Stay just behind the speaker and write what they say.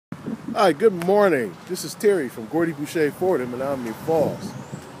Hi, good morning. This is Terry from Boucher Ford in Menominee Falls.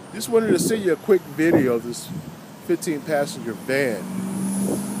 Just wanted to send you a quick video of this 15-passenger van.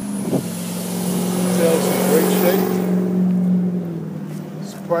 Tail's in great shape.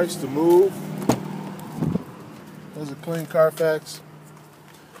 It's priced to move. Has a clean Carfax.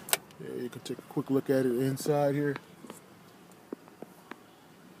 Yeah, you can take a quick look at it inside here.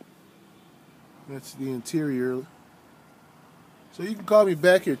 That's the interior. So you can call me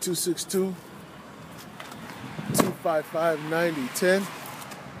back here, 262-255-9010.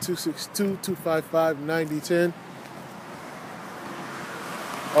 262-255-9010.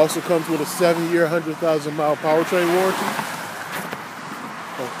 Also comes with a 7-year, 100,000-mile powertrain warranty.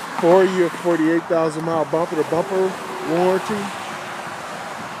 A 4-year, 48,000-mile bumper-to-bumper warranty.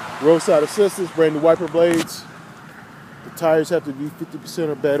 Roadside assistance, brand new wiper blades. The tires have to be 50%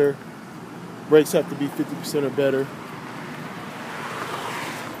 or better. Brakes have to be 50% or better.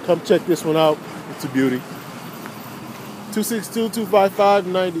 Come check this one out. It's a beauty.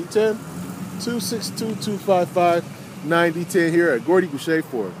 262-255-9010. 262-255-9010 here at Boucher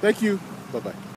Ford. Thank you. Bye-bye.